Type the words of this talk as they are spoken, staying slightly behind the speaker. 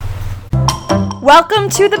Welcome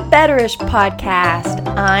to the Betterish Podcast.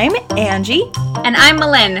 I'm Angie. And I'm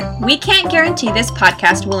Malin. We can't guarantee this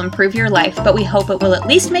podcast will improve your life, but we hope it will at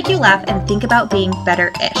least make you laugh and think about being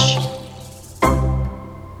better-ish.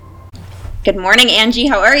 Good morning, Angie.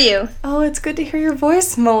 How are you? Oh, it's good to hear your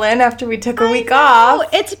voice, Malin, after we took a week off.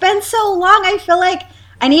 It's been so long. I feel like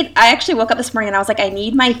I actually woke up this morning and I was like, I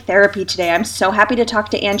need my therapy today. I'm so happy to talk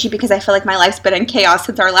to Angie because I feel like my life's been in chaos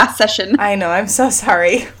since our last session. I know. I'm so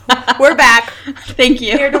sorry. We're back. Thank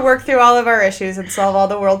you. Here to work through all of our issues and solve all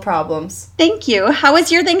the world problems. Thank you. How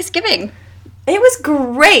was your Thanksgiving? It was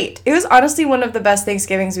great. It was honestly one of the best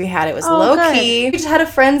Thanksgivings we had. It was low-key. We just had a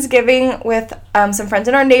Friendsgiving with some friends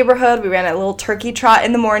in our neighborhood. We ran a little turkey trot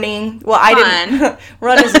in the morning. Well, I didn't.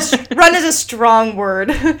 Run is a strong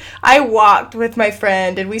word. I walked with my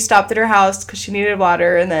friend, and we stopped at her house because she needed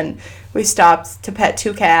water, and then we stopped to pet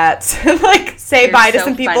 2 cats and, say bye to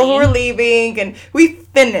some people who were leaving, and we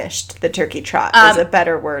finished the turkey trot is a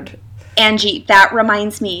better word. Angie, that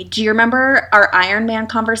reminds me. Do you remember our Iron Man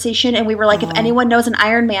conversation? And we were like, if anyone knows an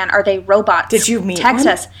Iron Man, are they robots? Did you meet Text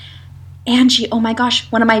one? us. Angie, oh my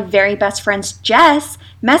gosh, one of my very best friends, Jess,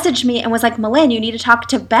 messaged me and was like, Malin, you need to talk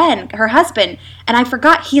to Ben, her husband. And I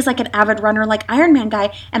forgot he's like an avid runner, like Iron Man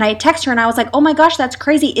guy. And I texted her and I was like, oh my gosh, that's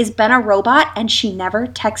crazy. Is Ben a robot? And she never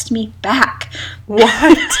texted me back.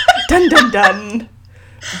 What? Dun, dun, dun.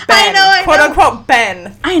 Ben, I know. Quote unquote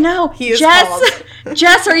Ben. I know. He is called.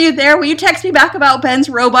 Jess, are you there? Will you text me back about Ben's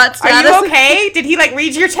robot status? Are you okay? Did he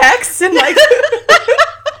read your texts and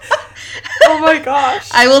Oh my gosh.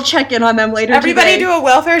 I will check in on them later. Everybody today. Do a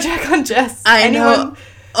welfare check on Jess. I know.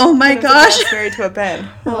 Oh my gosh. Married to a Ben.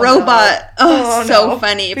 Oh, robot. No. Oh, so no.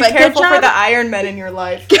 Funny. Be careful for the Iron Men in your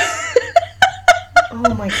life.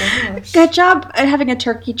 Oh my gosh. Good job at having a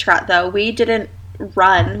turkey trot though. We didn't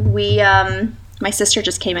run. We my sister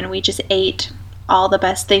just came in and we just ate all the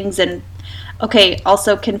best things. And okay,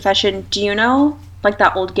 also confession, do you know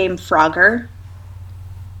that old game Frogger?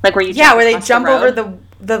 Where you where they jump over the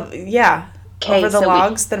over the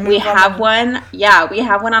logs that move. We have one. Yeah, we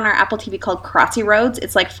have one on our Apple TV called Crossy Roads.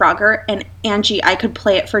 It's like Frogger, and Angie, I could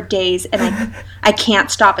play it for days and I can't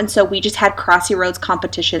stop. And so we just had Crossy Roads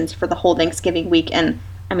competitions for the whole Thanksgiving week, and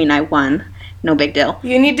I won. No big deal.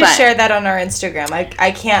 You need to share that on our Instagram.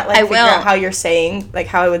 I can't figure out how you're saying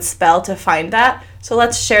how I would spell to find that. So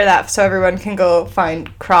let's share that so everyone can go find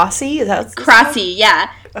Crossy. Is that Crossy?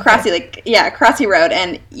 Yeah, okay. Crossy, Crossy Road,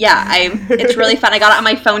 and it's really fun. I got it on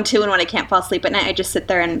my phone too, and when I can't fall asleep at night, I just sit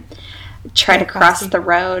there and try to cross the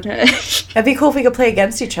road. It'd be cool if we could play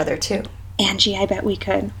against each other too. Angie, I bet we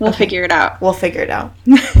could. We'll figure it out. We'll figure it out.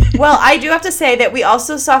 Well, I do have to say that we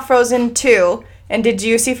also saw Frozen 2. And did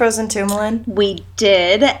you see Frozen 2, Malin? We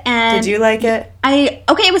did, and... Did you like it?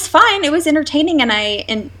 It was fine. It was entertaining, and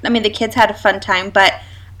the kids had a fun time, but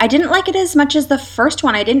I didn't like it as much as the first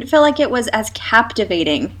one. I didn't feel like it was as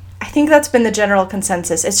captivating. I think that's been the general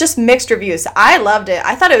consensus. It's just mixed reviews. I loved it.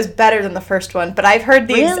 I thought it was better than the first one, but I've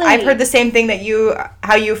heard I've heard the same thing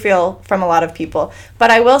how you feel from a lot of people.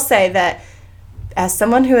 But I will say that as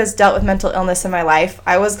someone who has dealt with mental illness in my life,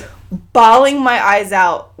 I was bawling my eyes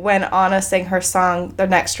out when Anna sang her song, The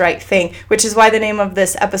Next Right Thing, which is why the name of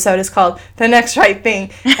this episode is called The Next Right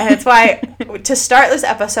Thing. And it's why, to start this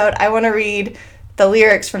episode, I want to read the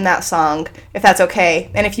lyrics from that song, if that's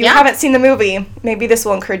okay. And if you haven't seen the movie, maybe this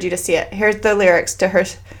will encourage you to see it. Here's the lyrics to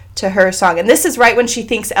her song. And this is right when she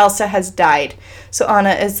thinks Elsa has died. So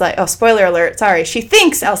Anna is like, oh, spoiler alert, sorry. She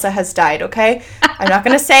thinks Elsa has died, okay? I'm not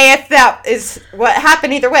going to say if that is what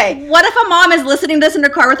happened either way. What if a mom is listening to this in her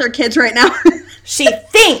car with her kids right now? She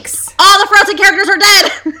thinks. All the Frozen characters are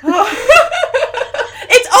dead.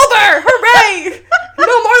 It's over. Hooray.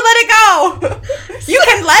 No more let it go. You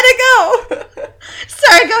can let it go.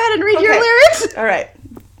 Sorry, go ahead and read your lyrics. All right.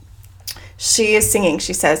 She is singing.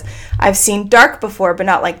 She says, I've seen dark before, but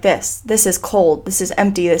not like this. This is cold. This is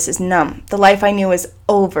empty. This is numb. The life I knew is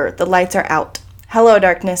over. The lights are out. Hello,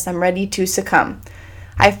 darkness. I'm ready to succumb.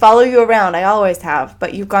 I follow you around. I always have.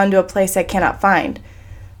 But you've gone to a place I cannot find.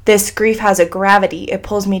 This grief has a gravity. It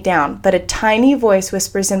pulls me down. But a tiny voice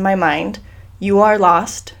whispers in my mind, you are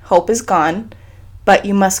lost. Hope is gone. But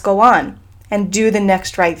you must go on and do the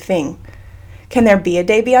next right thing. Can there be a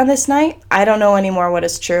day beyond this night? I don't know anymore what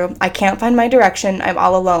is true. I can't find my direction. I'm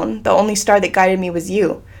all alone. The only star that guided me was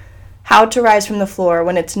you. How to rise from the floor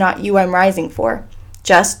when it's not you I'm rising for.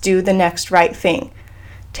 Just do the next right thing.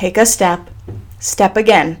 Take a step. Step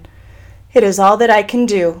again. It is all that I can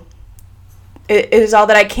do. It is all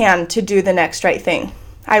that I can to do the next right thing.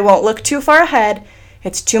 I won't look too far ahead.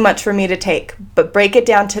 It's too much for me to take. But break it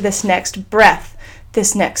down to this next breath.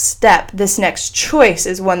 This next step. This next choice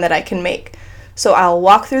is one that I can make. So I'll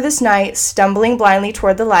walk through this night, stumbling blindly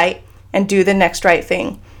toward the light, and do the next right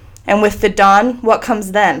thing. And with the dawn, what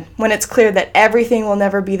comes then? When it's clear that everything will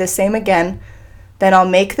never be the same again, then I'll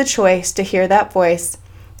make the choice to hear that voice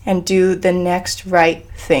and do the next right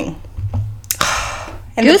thing.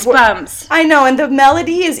 And Goosebumps. I know, and the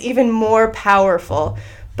melody is even more powerful.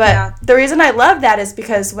 But the reason I love that is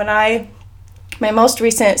because my most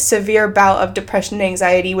recent severe bout of depression and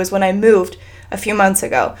anxiety was when I moved a few months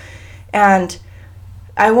ago. And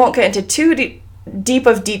I won't get into too deep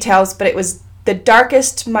of details, but it was the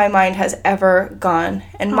darkest my mind has ever gone.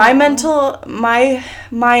 And my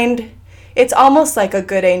mind, it's almost like a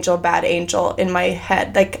good angel, bad angel in my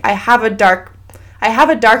head. Like I have a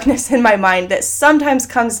darkness in my mind that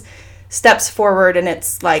sometimes steps forward, and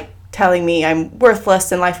it's like telling me I'm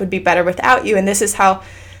worthless and life would be better without you. And this is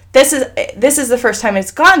the first time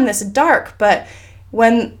it's gotten this dark. But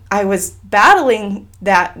when I was battling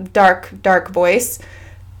that dark voice,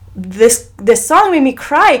 this song made me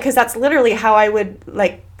cry, because that's literally how I would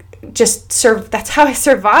that's how I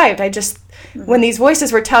survived. When these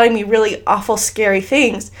voices were telling me really awful, scary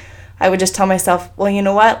things, I would just tell myself, well, you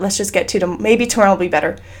know what? Let's just get to maybe tomorrow will be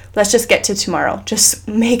better. Let's just get to tomorrow. Just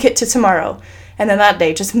make it to tomorrow. And then that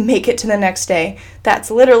day, just make it to the next day. That's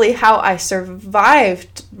literally how I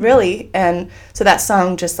survived, really. And so that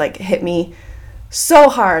song just hit me so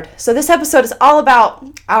hard. So this episode is all about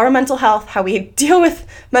our mental health, how we deal with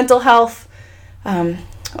mental health. Yeah.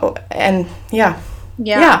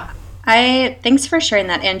 Thanks for sharing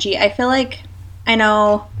that, Angie. I feel like I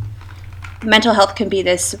know mental health can be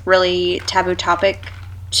this really taboo topic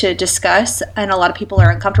to discuss, and a lot of people are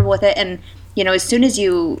uncomfortable with it. And, as soon as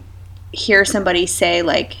you hear somebody say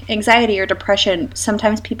anxiety or depression,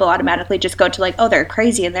 sometimes people automatically just go to oh, they're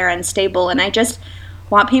crazy and they're unstable. And I just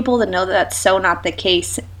want people to know that that's so not the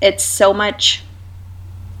case. It's so much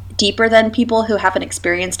deeper than people who haven't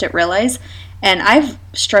experienced it realize. And I've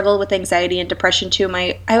struggled with anxiety and depression too.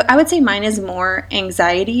 I would say mine is more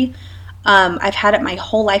anxiety. I've had it my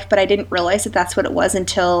whole life, but I didn't realize that that's what it was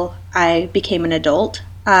until I became an adult.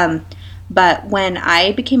 But when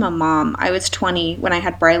I became a mom, I was 20 when I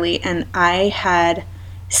had Briley, and I had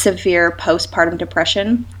severe postpartum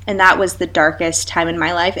depression, and that was the darkest time in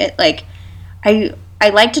my life. I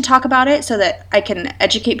like to talk about it so that I can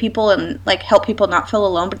educate people and help people not feel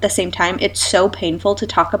alone, but at the same time, it's so painful to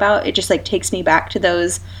talk about. It just takes me back to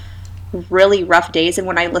those really rough days. And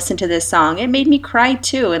when I listened to this song, it made me cry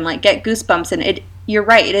too, and get goosebumps. And you're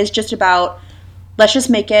right, it is just about, let's just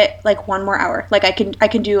make it one more hour. I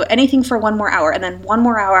can do anything for one more hour, and then one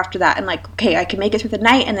more hour after that, and okay, I can make it through the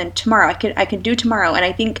night, and then tomorrow I can do tomorrow. And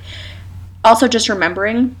I think also just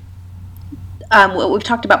remembering what we've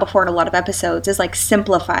talked about before in a lot of episodes is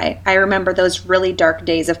simplify. I remember those really dark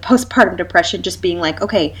days of postpartum depression, just being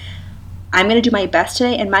okay, I'm going to do my best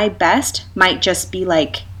today, and my best might just be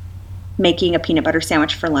making a peanut butter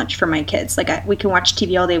sandwich for lunch for my kids. We can watch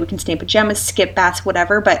TV all day, we can stay in pajamas, skip baths,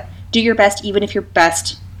 whatever, but do your best even if your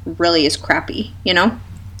best really is crappy,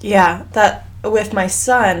 Yeah, that with my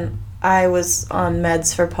son, I was on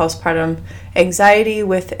meds for postpartum anxiety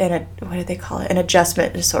with what do they call it? An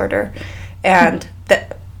adjustment disorder. And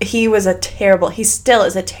he still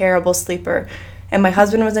is a terrible sleeper. And my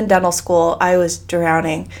husband was in dental school. I was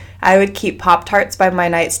drowning. I would keep Pop-Tarts by my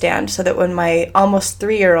nightstand so that when my almost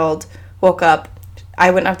 3-year-old woke up, I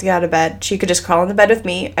wouldn't have to get out of bed. She could just crawl in the bed with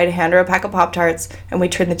me. I'd hand her a pack of Pop-Tarts, and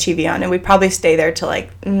we'd turn the TV on. And we'd probably stay there till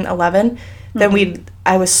 11. Then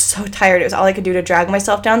I was so tired. It was all I could do to drag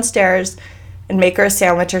myself downstairs and make her a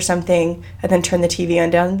sandwich or something, and then turn the TV on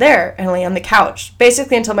down there and lay on the couch,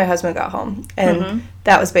 basically until my husband got home. And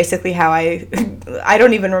that was basically how I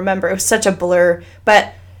don't even remember. It was such a blur,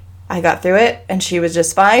 but I got through it, and she was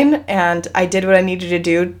just fine, and I did what I needed to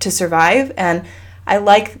do to survive. And I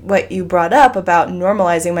like what you brought up about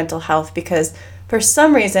normalizing mental health, because for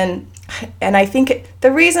some reason, and I think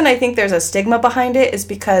the reason I think there's a stigma behind it is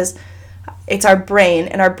because it's our brain,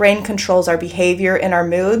 and our brain controls our behavior and our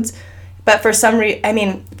moods. But for some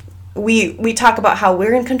reason, we talk about how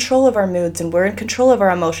we're in control of our moods and we're in control of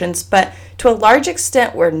our emotions, but to a large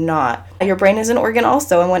extent, we're not. Your brain is an organ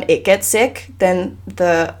also, and when it gets sick, then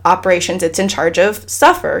the operations it's in charge of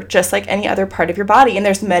suffer, just like any other part of your body, and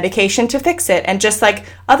there's medication to fix it. And just like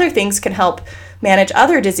other things can help manage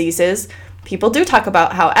other diseases, people do talk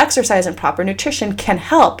about how exercise and proper nutrition can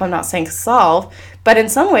help. I'm not saying solve, but in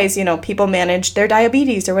some ways, people manage their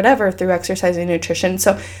diabetes or whatever through exercise and nutrition.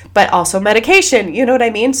 So, but also medication, you know what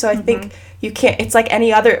I mean? So I think you can't, it's like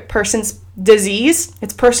any other person's disease.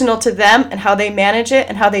 It's personal to them and how they manage it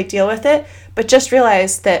and how they deal with it. But just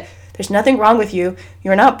realize that there's nothing wrong with you.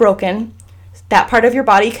 You're not broken. That part of your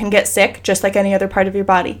body can get sick just like any other part of your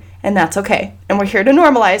body, and that's okay. And we're here to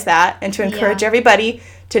normalize that and to encourage everybody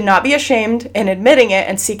to not be ashamed in admitting it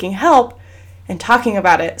and seeking help and talking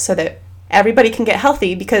about it so that everybody can get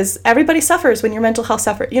healthy, because everybody suffers when your mental health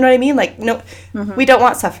suffers. You know what I mean? Like, no, we don't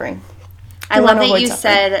want suffering. I love that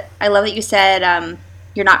you said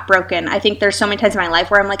you're not broken. I think there's so many times in my life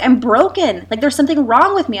where I'm like, I'm broken. Like, there's something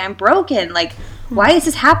wrong with me. I'm broken. Like, why is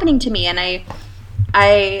this happening to me? And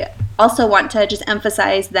I also want to just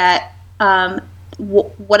emphasize that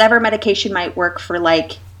whatever medication might work for,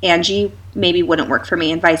 like, Angie maybe wouldn't work for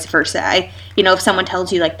me, and vice versa. If someone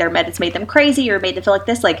tells you, like, their med has made them crazy or made them feel like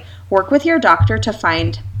this, like, work with your doctor to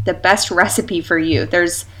find the best recipe for you.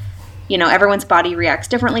 There's, everyone's body reacts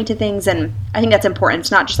differently to things, and I think that's important.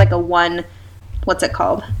 It's not just like a one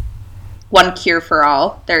cure for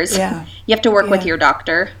all. You have to work with your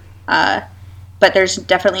doctor, but there's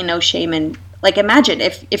definitely no shame in, like, imagine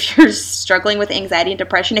if you're struggling with anxiety and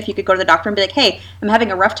depression, if you could go to the doctor and be like, hey, I'm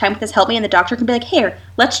having a rough time with this, help me. And the doctor can be like, here,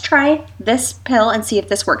 let's try this pill and see if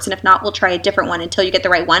this works. And if not, we'll try a different one until you get the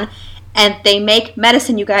right one. And they make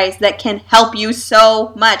medicine, you guys, that can help you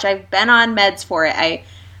so much. I've been on meds for it.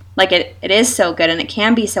 It is so good, and it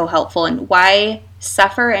can be so helpful. And why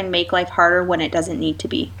suffer and make life harder when it doesn't need to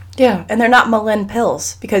be? Yeah, and they're not Malin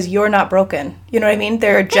pills, because you're not broken. You know what I mean?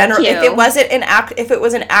 They're general. If it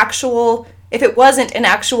wasn't an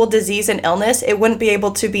actual disease and illness, it wouldn't be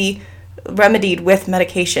able to be remedied with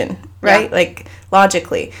medication, right? Yeah. Like,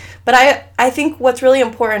 logically. But I think what's really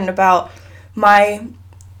important about my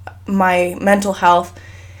mental health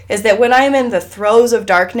is that when I'm in the throes of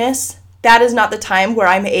darkness, that is not the time where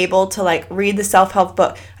I'm able to, like, read the self-help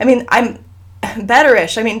book. I mean, I'm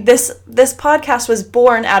betterish. I mean, this podcast was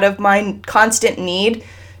born out of my constant need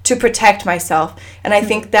to protect myself. And I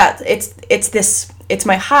think that it's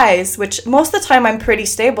my highs, which most of the time I'm pretty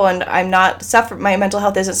stable and I'm not my mental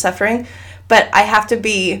health isn't suffering, but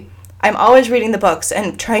I'm always reading the books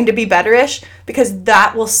and trying to be betterish, because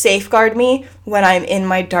that will safeguard me when I'm in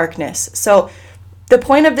my darkness. So the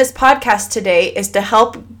point of this podcast today is to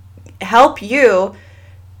help you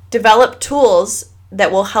develop tools that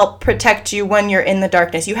will help protect you when you're in the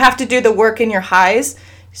darkness. You have to do the work in your highs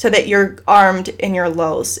so that you're armed in your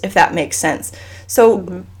lows, if that makes sense.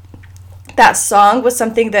 So that song was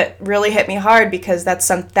something that really hit me hard, because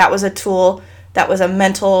that was a tool, that was a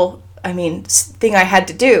mental, thing I had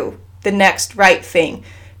to do, the next right thing.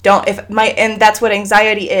 And that's what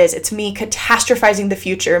anxiety is. It's me catastrophizing the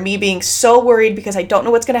future, me being so worried because I don't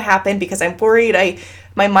know what's going to happen, because I'm worried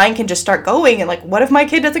my mind can just start going and, like, what if my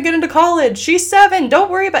kid doesn't get into college? She's 7.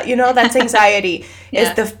 Don't worry about, that's anxiety.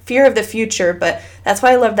 Is the fear of the future. But that's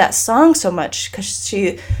why I love that song so much, because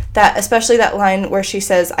especially that line where she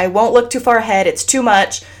says, I won't look too far ahead. It's too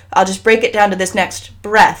much. I'll just break it down to this next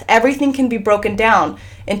breath. Everything can be broken down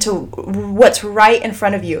into what's right in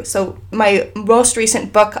front of you. So my most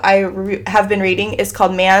recent book I have been reading is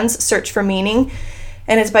called Man's Search for Meaning.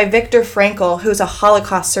 And it's by Viktor Frankl, who's a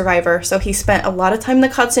Holocaust survivor. So he spent a lot of time in the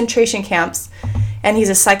concentration camps, and he's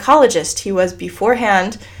a psychologist. He was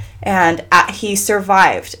beforehand, and he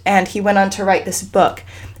survived, and he went on to write this book.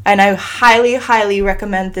 And I highly, highly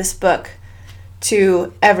recommend this book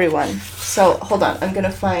to everyone. So hold on, I'm going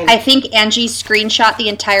to find... I think Angie screenshot the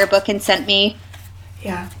entire book and sent me...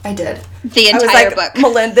 Yeah, I did. The entire book.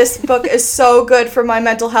 Malin, this book is so good for my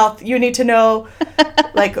mental health. You need to know.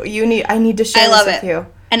 I need to share this with you.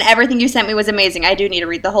 And everything you sent me was amazing. I do need to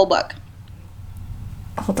read the whole book.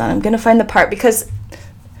 Hold on, I'm going to find the part, because...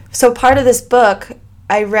 So part of this book,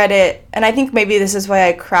 I read it, and I think maybe this is why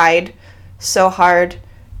I cried so hard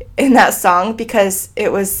in that song, because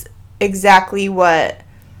it was exactly what...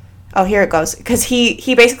 Oh, here it goes. Because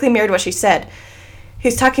he basically mirrored what she said.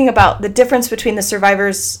 He's talking about the difference between the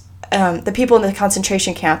survivors, the people in the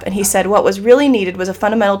concentration camp, and he said what was really needed was a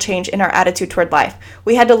fundamental change in our attitude toward life.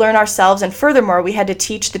 We had to learn ourselves, and furthermore, we had to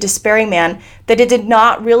teach the despairing man that it did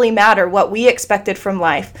not really matter what we expected from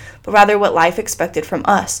life, but rather what life expected from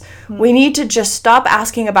us. We need to just stop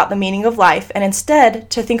asking about the meaning of life, and instead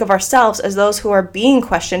to think of ourselves as those who are being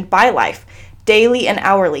questioned by life, daily and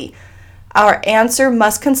hourly. Our answer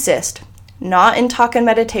must consist not in talk and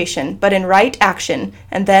meditation, but in right action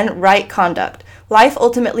and then right conduct. Life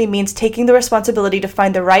ultimately means taking the responsibility to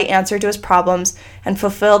find the right answer to his problems and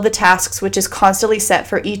fulfill the tasks which is constantly set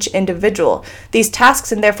for each individual. These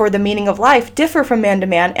tasks, and therefore the meaning of life, differ from man to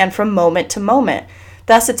man and from moment to moment.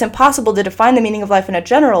 Thus, it's impossible to define the meaning of life in a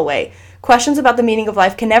general way. Questions about the meaning of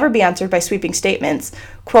life can never be answered by sweeping statements.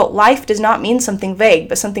 Quote, life does not mean something vague,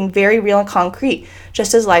 but something very real and concrete,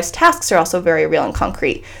 just as life's tasks are also very real and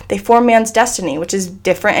concrete. They form man's destiny, which is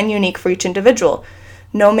different and unique for each individual.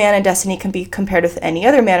 No man in destiny can be compared with any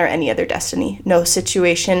other man or any other destiny. No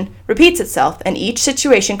situation repeats itself, and each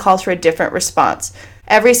situation calls for a different response.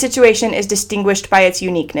 Every situation is distinguished by its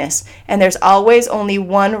uniqueness, and there's always only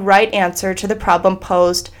one right answer to the problem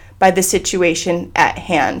posed by the situation at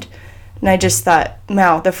hand. And I just thought,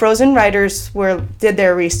 wow, the Frozen writers did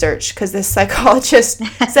their research, because this psychologist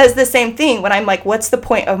says the same thing when I'm like, what's the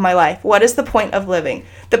point of my life? What is the point of living?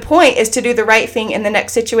 The point is to do the right thing in the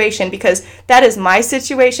next situation, because that is my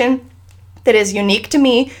situation that is unique to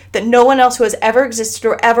me, that no one else who has ever existed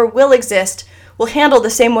or ever will exist will handle the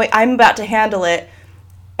same way I'm about to handle it.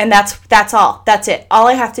 And that's all. That's it. All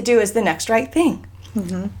I have to do is the next right thing.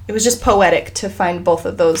 Mm-hmm. It was just poetic to find both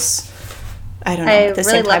of those, I don't know, at the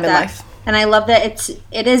same time in life. And I love that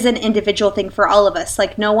it is an individual thing for all of us.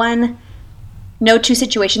 Like, no two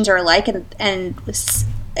situations are alike. And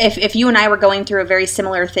if you and I were going through a very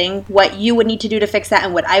similar thing, what you would need to do to fix that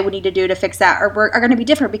and what I would need to do to fix that are going to be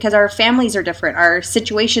different, because our families are different, our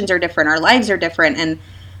situations are different, our lives are different. And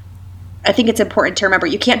I think it's important to remember,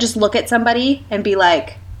 you can't just look at somebody and be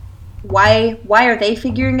like, why are they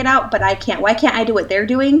figuring it out, but I can't? Why can't I do what they're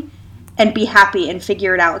doing and be happy and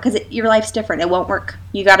figure it out? Because your life's different. It won't work.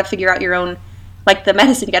 You got to figure out your own, like the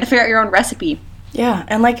medicine, you got to figure out your own recipe. Yeah,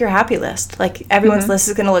 and like your happy list. Like, everyone's list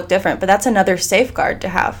is going to look different, but that's another safeguard to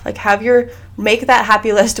have. Like, make that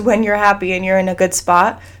happy list when you're happy and you're in a good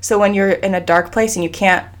spot. So when you're in a dark place and you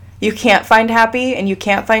can't find happy and you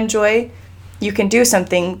can't find joy, you can do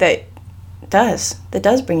something that does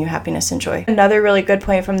bring you happiness and joy. Another really good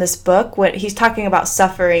point from this book, what he's talking about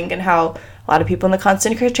suffering and how a lot of people in the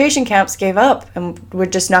concentration camps gave up and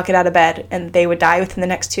would just not get out of bed, and they would die within the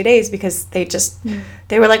next 2 days because they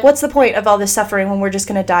were like, what's the point of all this suffering when we're just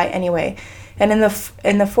going to die anyway? And in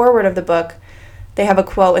the foreword of the book, they have a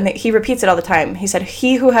quote, and he repeats it all the time. He said,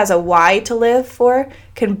 "He who has a why to live for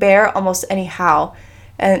can bear almost any how."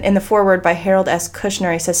 And in the foreword by Harold S.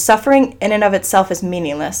 Kushner, he says, "Suffering in and of itself is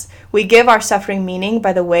meaningless. We give our suffering meaning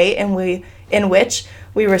by the way in which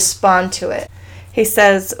we respond to it." He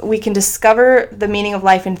says, "We can discover the meaning of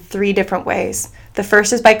life in 3 different ways. The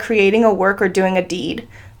first is by creating a work or doing a deed.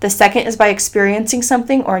 The second is by experiencing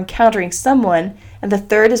something or encountering someone. And the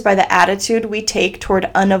third is by the attitude we take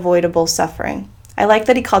toward unavoidable suffering." I like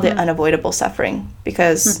that he called it unavoidable suffering,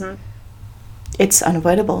 because it's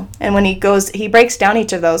unavoidable. And when he breaks down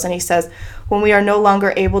each of those, and he says, when we are no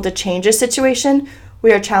longer able to change a situation,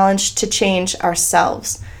 we are challenged to change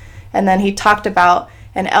ourselves. And then he talked about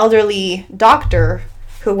an elderly doctor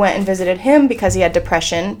who went and visited him because he had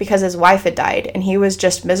depression because his wife had died, and he was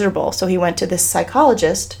just miserable. So he went to this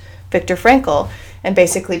psychologist, Viktor Frankl, and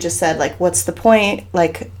basically just said, like, what's the point?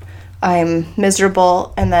 Like, I'm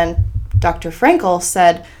miserable. And then Dr. Frankl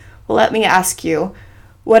said, well, let me ask you,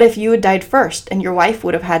 what if you had died first and your wife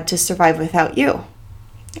would have had to survive without you?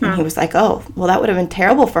 And he was like, oh, well, that would have been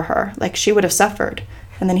terrible for her. Like, she would have suffered.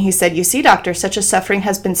 And then he said, you see, doctor, such a suffering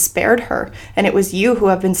has been spared her. And it was you who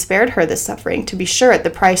have been spared her this suffering, to be sure, at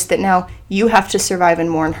the price that now you have to survive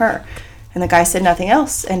and mourn her. And the guy said nothing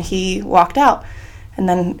else, and he walked out. And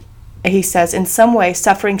then he says, in some way,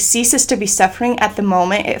 suffering ceases to be suffering at the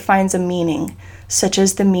moment it finds a meaning, such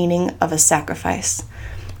as the meaning of a sacrifice.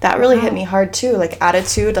 That really hit me hard too. Like,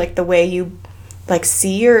 attitude, like the way you like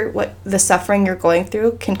see what the suffering you're going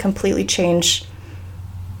through can completely change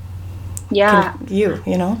you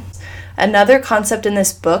know. Another concept in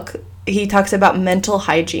this book, he talks about mental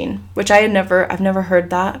hygiene, which I've never heard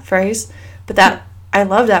that phrase, but that I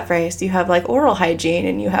love that phrase. You have like oral hygiene,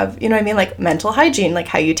 and you have, you know what I mean, like mental hygiene, like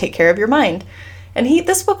how you take care of your mind. And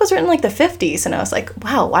this book was written in like the 50s, and I was like,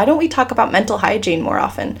 wow, why don't we talk about mental hygiene more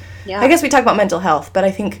often? Yeah. I guess we talk about mental health, but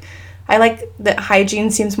I think I like that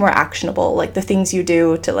hygiene seems more actionable, like the things you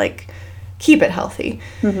do to like keep it healthy.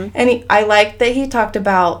 Mm-hmm. And I like that he talked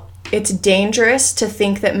about it's dangerous to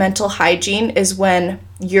think that mental hygiene is when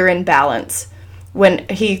you're in balance. When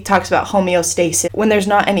he talks about homeostasis, when there's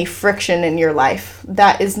not any friction in your life,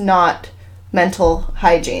 that is not mental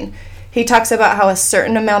hygiene. He talks about how a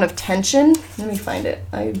certain amount of tension, let me find it,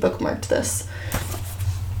 I bookmarked this.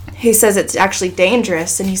 He says it's actually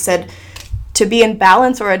dangerous, and he said to be in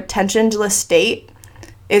balance or a tensionless state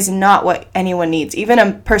is not what anyone needs. Even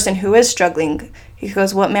a person who is struggling, he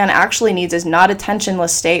goes, what man actually needs is not a tensionless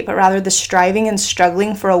state, but rather the striving and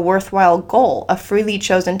struggling for a worthwhile goal, a freely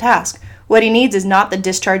chosen task. What he needs is not the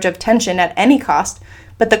discharge of tension at any cost,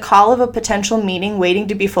 but the call of a potential meaning waiting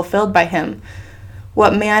to be fulfilled by him.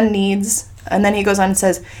 What man needs, and then he goes on and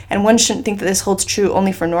says, and one shouldn't think that this holds true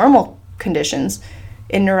only for normal conditions.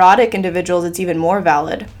 In neurotic individuals, it's even more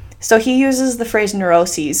valid. So he uses the phrase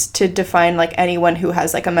neuroses to define like anyone who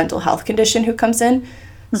has like a mental health condition who comes in.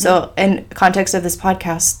 So in context of this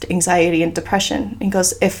podcast, anxiety and depression, he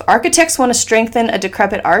goes, if architects want to strengthen a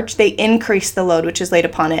decrepit arch, they increase the load which is laid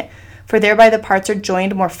upon it, for thereby the parts are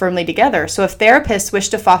joined more firmly together. So if therapists wish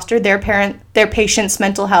to foster their patient's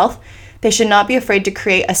mental health, they should not be afraid to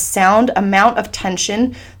create a sound amount of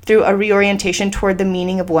tension through a reorientation toward the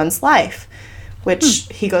meaning of one's life, which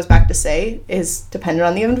he goes back to say is dependent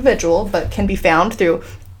on the individual, but can be found through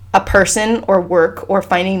a person or work or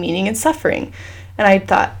finding meaning in suffering. And I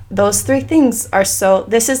thought those three things are so,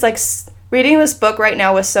 this is like, reading this book right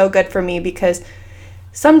now was so good for me, because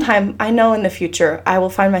sometime I know in the future I will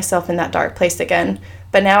find myself in that dark place again.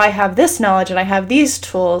 But now I have this knowledge and I have these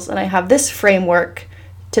tools and I have this framework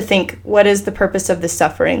to think, what is the purpose of this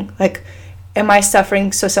suffering? Like, am I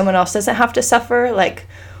suffering so someone else doesn't have to suffer? Like,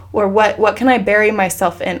 or what can I bury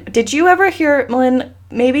myself in? Did you ever hear, Malin,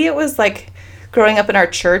 maybe it was like growing up in our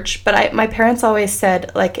church, but my parents always said,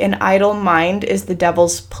 like, an idle mind is the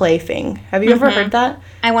devil's plaything. Have you ever heard that?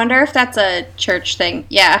 I wonder if that's a church thing.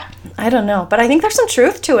 Yeah. I don't know, but I think there's some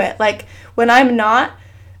truth to it. Like, when I'm not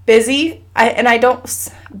busy,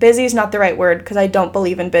 busy is not the right word, because I don't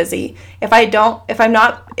believe in busy. If I'm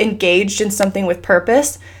not engaged in something with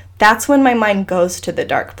purpose, that's when my mind goes to the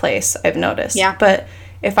dark place, I've noticed. Yeah. But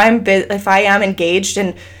if I am engaged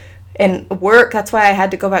in work, that's why I had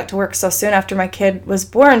to go back to work so soon after my kid was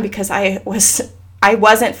born, because I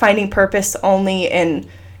wasn't finding purpose only in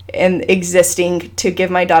existing to give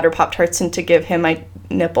my daughter Pop-Tarts and to give him my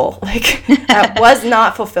nipple. Like, that was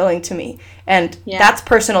not fulfilling to me. And that's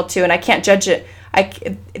personal too, and I can't judge it.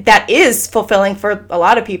 That is fulfilling for a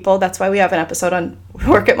lot of people. That's why we have an episode on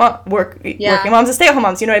working moms and stay-at-home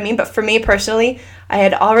moms, you know what I mean? But for me personally, I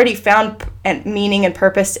had already found meaning and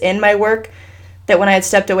purpose in my work, that when I had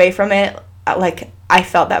stepped away from it, like, I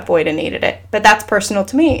felt that void and needed it. But that's personal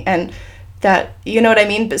to me, and that, you know what I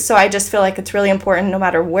mean? But so I just feel like it's really important, no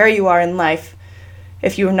matter where you are in life,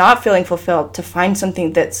 if you're not feeling fulfilled, to find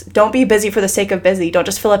something don't be busy for the sake of busy. Don't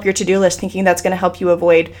just fill up your to-do list thinking that's going to help you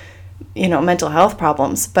avoid, mental health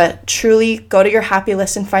problems, but truly go to your happy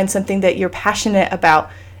list and find something that you're passionate about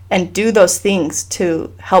and do those things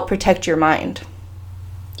to help protect your mind.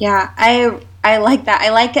 Yeah, I like that. I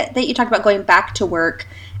like it that you talked about going back to work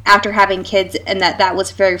after having kids, and that was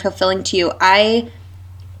very fulfilling to you.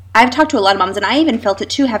 I've talked to a lot of moms, and I even felt it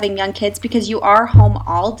too, having young kids, because you are home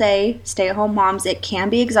all day, stay-at-home moms. It can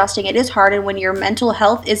be exhausting. It is hard, and when your mental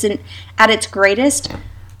health isn't at its greatest,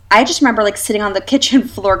 I just remember, like, sitting on the kitchen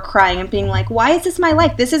floor crying and being like, why is this my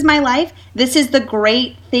life? This is my life? This is the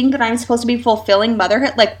great thing that I'm supposed to be fulfilling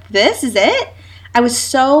motherhood? Like, this is it? I was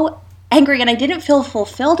so angry, and I didn't feel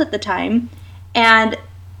fulfilled at the time. And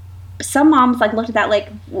some moms, like, looked at that like,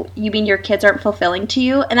 you mean your kids aren't fulfilling to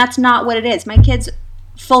you? And that's not what it is. My kids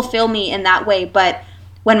fulfill me in that way, but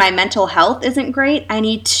when my mental health isn't great, I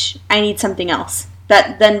need something else.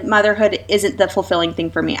 Then motherhood isn't the fulfilling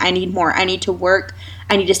thing for me. I need more. I need to work.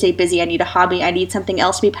 I need to stay busy. I need a hobby. I need something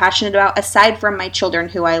else to be passionate about aside from my children,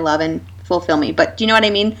 who I love and fulfill me. But do you know what I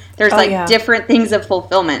mean? There's different things of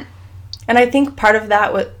fulfillment. And I think part of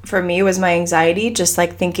that for me was my anxiety, just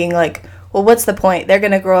like thinking like, well, what's the point? They're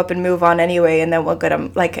going to grow up and move on anyway, and then what good?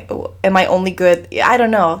 Am I only good? I don't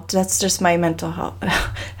know. That's just my mental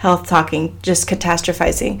health talking, just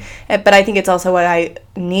catastrophizing. But I think it's also what I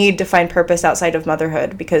need to find purpose outside of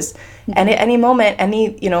motherhood, because at any moment,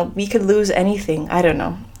 we could lose anything. I don't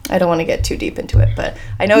know. I don't want to get too deep into it, but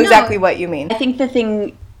I know exactly what you mean. I think the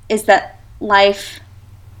thing is that life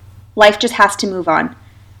just has to move on.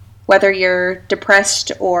 Whether you're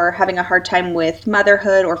depressed or having a hard time with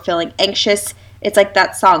motherhood or feeling anxious, it's like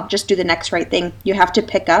that song, just do the next right thing. You have to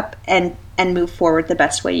pick up and move forward the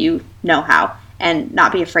best way you know how, and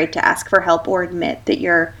not be afraid to ask for help or admit that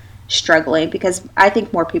you're struggling, because I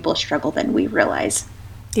think more people struggle than we realize.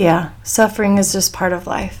 Yeah, suffering is just part of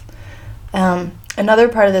life. Another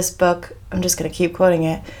part of this book, I'm just going to keep quoting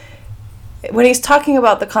it, when he's talking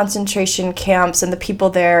about the concentration camps and the people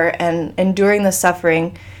there and enduring the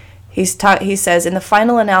suffering, he says, in the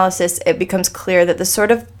final analysis, it becomes clear that the sort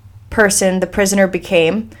of person the prisoner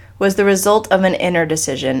became was the result of an inner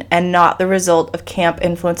decision and not the result of camp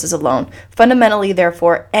influences alone. Fundamentally,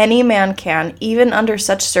 therefore, any man can, even under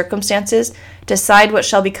such circumstances, decide what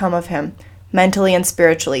shall become of him, mentally and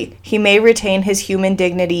spiritually. He may retain his human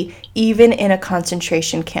dignity even in a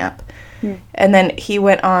concentration camp. And then he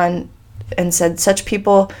went on and said, such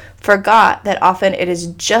people forgot that often it is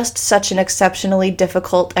just such an exceptionally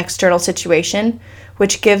difficult external situation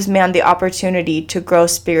which gives man the opportunity to grow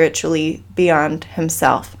spiritually beyond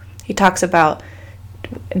himself. He talks about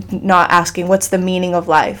not asking what's the meaning of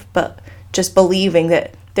life, but just believing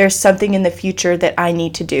that there's something in the future that I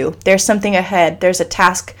need to do. There's something ahead. There's a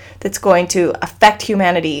task that's going to affect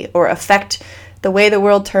humanity or affect the way the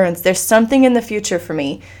world turns. There's something in the future for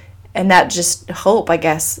me. And that just hope, I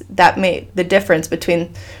guess, that made the difference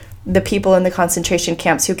between the people in the concentration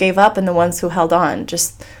camps who gave up and the ones who held on.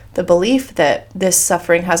 Just the belief that this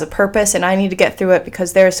suffering has a purpose and I need to get through it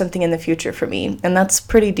because there is something in the future for me. And that's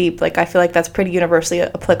pretty deep. Like, I feel like that's pretty universally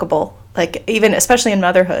applicable. Like, even, especially in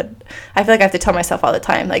motherhood, I feel like I have to tell myself all the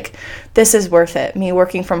time, like, this is worth it. Me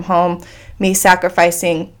working from home, me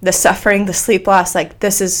sacrificing the suffering, the sleep loss, like,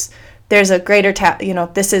 there's a greater,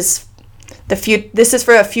 this is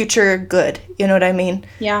for a future good. You know what I mean?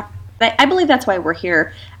 Yeah. I believe that's why we're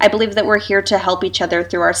here. I believe that we're here to help each other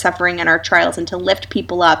through our suffering and our trials and to lift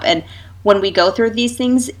people up. And when we go through these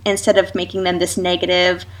things, instead of making them this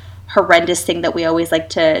negative, horrendous thing that we always like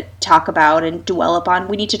to talk about and dwell upon,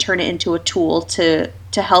 we need to turn it into a tool to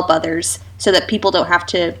help others so that people don't have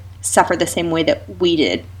to suffer the same way that we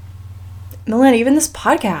did. Milena, even this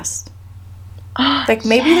podcast. Like,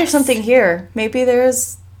 maybe there's something here. Maybe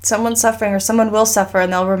there's someone suffering or someone will suffer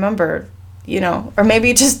and they'll remember, or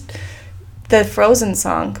maybe just the Frozen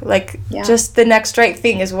song, like, just the next right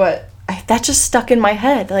thing is what that just stuck in my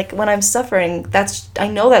head. Like, when I'm suffering, I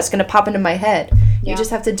know that's going to pop into my head. You just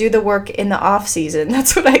have to do the work in the off season.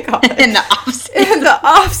 That's what I call it. In the off season. In the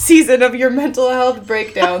off season of your mental health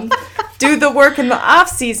breakdown. Do the work in the off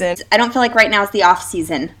season. I don't feel like right now is the off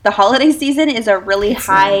season. The holiday season is a really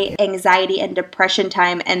high anxiety and depression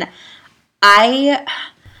time, and I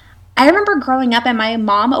remember growing up and my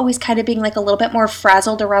mom always kind of being like a little bit more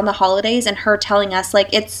frazzled around the holidays, and her telling us like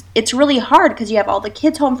it's really hard because you have all the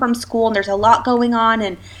kids home from school and there's a lot going on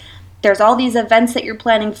and there's all these events that you're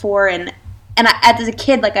planning for, and as a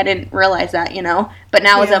kid, like, I didn't realize that, but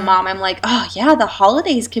now as a mom, I'm like, oh yeah, the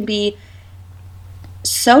holidays can be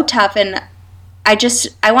so tough, and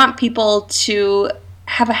I want people to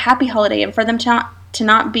have a happy holiday and for them to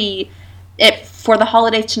not be for the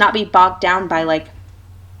holidays to not be bogged down by like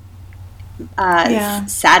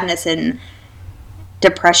sadness and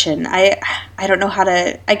depression. I don't know how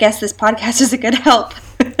to. I guess this podcast is a good help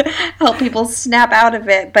people snap out of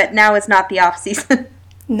it. But now is not the off season.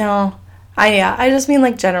 No, I just mean,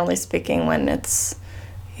 like, generally speaking, when it's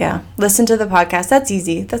listen to the podcast. That's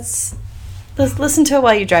easy. Listen to it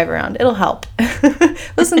while you drive around. It'll help.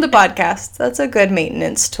 Listen to podcasts. That's a good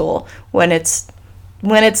maintenance tool when it's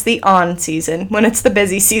the on season, when it's the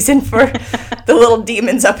busy season for the little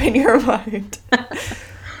demons up in your mind.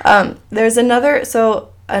 There's another,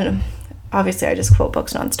 obviously I just quote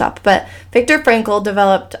books nonstop, but Viktor Frankl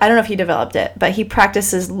I don't know if he developed it, but he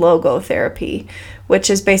practices logotherapy, which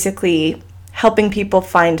is basically helping people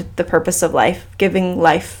find the purpose of life, giving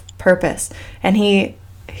life purpose. And he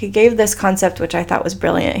gave this concept, which I thought was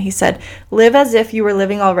brilliant. He said, live as if you were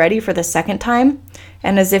living already for the second time,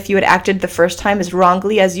 and as if you had acted the first time as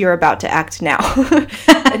wrongly as you're about to act now.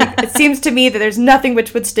 It seems to me that there's nothing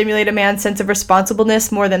which would stimulate a man's sense of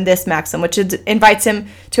responsibleness more than this maxim, which invites him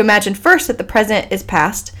to imagine first that the present is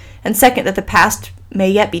past, and second that the past may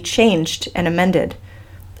yet be changed and amended.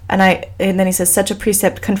 And then he says, such a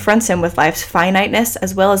precept confronts him with life's finiteness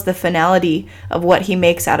as well as the finality of what he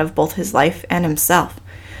makes out of both his life and himself.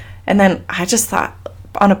 And then I just thought,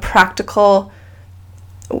 in a practical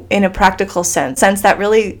sense that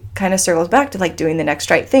really kind of circles back to, like, doing the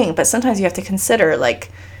next right thing. But sometimes you have to consider,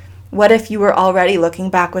 like, what if you were already looking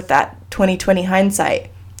back with that 20/20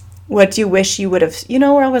 hindsight? What do you wish you would have,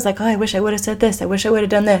 we're always like, oh, I wish I would have said this. I wish I would have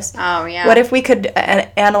done this. Oh, yeah. What if we could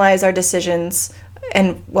analyze our decisions,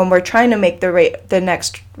 and when we're trying to make the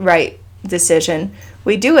next right decision,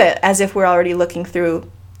 we do it as if we're already looking through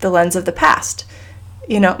the lens of the past.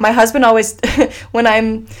 My husband always, when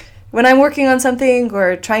I'm working on something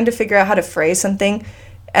or trying to figure out how to phrase something,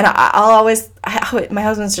 and my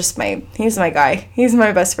husband's just he's my guy. He's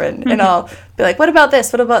my best friend. And I'll be like, what about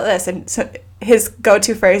this? What about this? And so his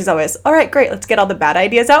go-to phrase is always, all right, great, let's get all the bad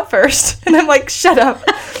ideas out first. And I'm like, shut up.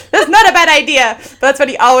 That's not a bad idea. But that's what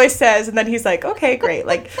he always says. And then he's like, okay, great.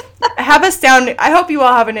 Like, I hope you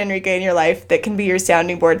all have an Enrique in your life that can be your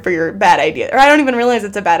sounding board for your bad idea. Or I don't even realize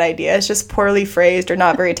it's a bad idea. It's just poorly phrased or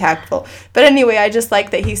not very tactful. But anyway, I just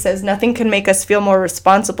like that he says nothing can make us feel more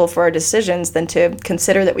responsible for our decisions than to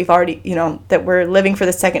consider that we've already, that we're living for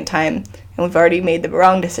the second time and we've already made the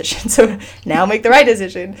wrong decision. So now make the right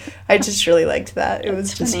decision. I just really liked that. It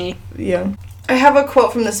was just funny. Yeah. I have a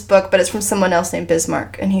quote from this book, but it's from someone else named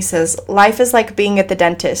Bismarck, and he says, life is like being at the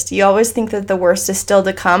dentist. You always think that the worst is still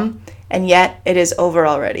to come, and yet it is over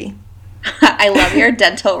already. I love your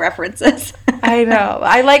dental references. I know.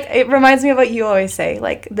 It reminds me of what you always say,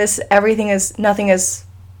 like, nothing is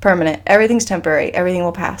permanent. Everything's temporary. Everything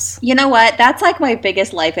will pass. You know what? That's like my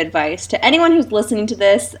biggest life advice to anyone who's listening to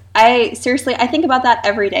this. I think about that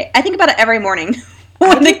every day. I think about it every morning.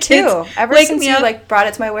 When the kids ever since you like brought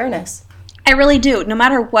it to my awareness. I really do. No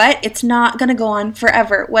matter what, it's not going to go on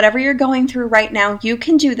forever. Whatever you're going through right now, you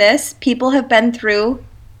can do this. People have been through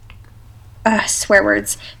swear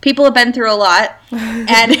words. People have been through a lot,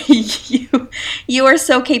 and you are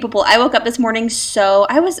so capable. I woke up this morning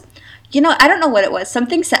I don't know what it was.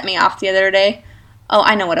 Something set me off the other day. Oh,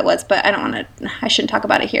 I know what it was, but I shouldn't talk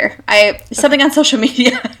about it here. Something on social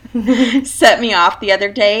media set me off the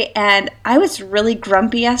other day, and I was really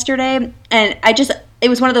grumpy yesterday, and it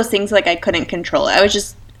was one of those things like I couldn't control it.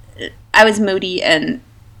 I was moody and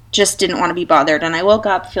just didn't want to be bothered, and I woke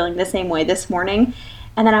up feeling the same way this morning,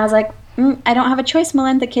 and then I was like, I don't have a choice,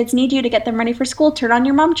 Malin. The kids need you to get them ready for school. Turn on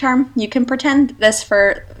your mom charm. You can pretend this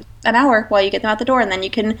for an hour while you get them out the door, and then you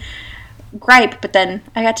can gripe. But then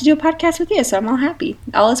I got to do a podcast with you, so I'm all happy.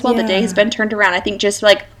 All is well. Yeah. The day has been turned around. I think just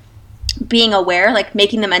like being aware, like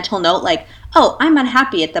making the mental note, like, oh, I'm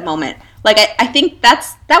unhappy at the moment. Like I think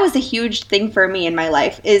that was a huge thing for me in my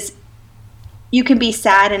life is you can be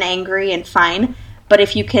sad and angry and fine, but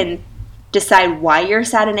if you can decide why you're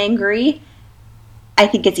sad and angry, I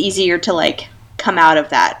think it's easier to, like, come out of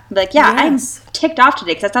that. Like, yeah, yes. I'm ticked off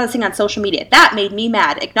today because I saw this thing on social media. That made me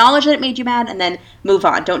mad. Acknowledge that it made you mad and then move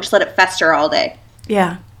on. Don't just let it fester all day.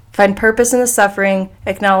 Yeah. Find purpose in the suffering,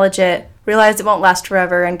 acknowledge it, realize it won't last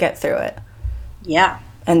forever, and get through it. Yeah.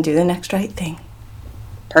 And do the next right thing.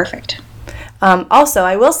 Perfect. Also,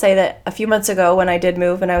 I will say that a few months ago when I did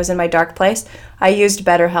move and I was in my dark place, I used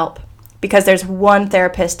BetterHelp. Because there's one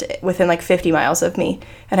therapist within like 50 miles of me,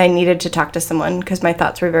 and I needed to talk to someone because my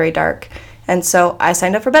thoughts were very dark. And so I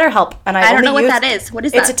signed up for BetterHelp. And I don't know what that is. What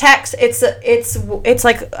is that? It's a text. It's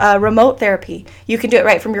like a remote therapy. You can do it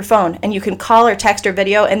right from your phone, and you can call or text or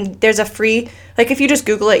video. And there's a free, like if you just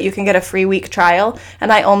Google it, you can get a free week trial.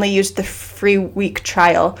 And I only used the free week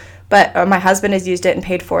trial, but my husband has used it and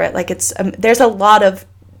paid for it. Like there's a lot of.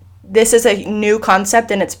 This is a new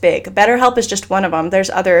concept and it's big. BetterHelp is just one of them. There's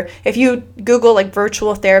other, if you Google like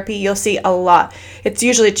virtual therapy, you'll see a lot. It's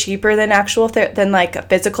usually cheaper than than like a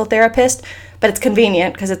physical therapist, but it's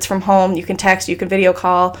convenient because it's from home. You can text, you can video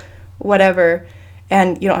call, whatever,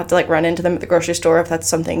 and you don't have to like run into them at the grocery store if that's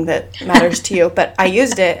something that matters to you. But I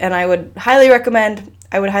used it and I would highly recommend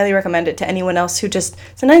it to anyone else who just,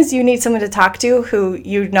 sometimes you need someone to talk to who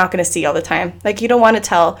you're not going to see all the time. Like you don't want to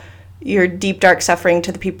tell your deep, dark suffering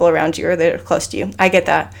to the people around you or that are close to you. I get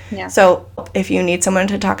that. Yeah. So if you need someone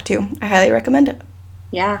to talk to, I highly recommend it.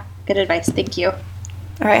 Yeah, good advice. Thank you.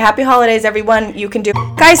 All right, happy holidays, everyone. You can do.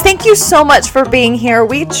 Guys, thank you so much for being here.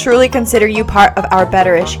 We truly consider you part of our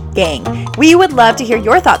Betterish gang. We would love to hear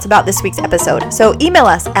your thoughts about this week's episode. So email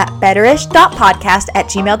us at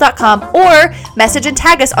betterish.podcast@gmail.com or message and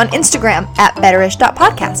tag us on Instagram at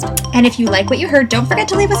betterish.podcast. And if you like what you heard, don't forget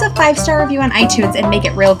to leave us a 5-star review on iTunes and make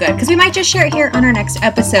it real good because we might just share it here on our next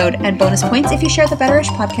episode. And bonus points if you share the Betterish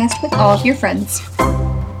podcast with all of your friends.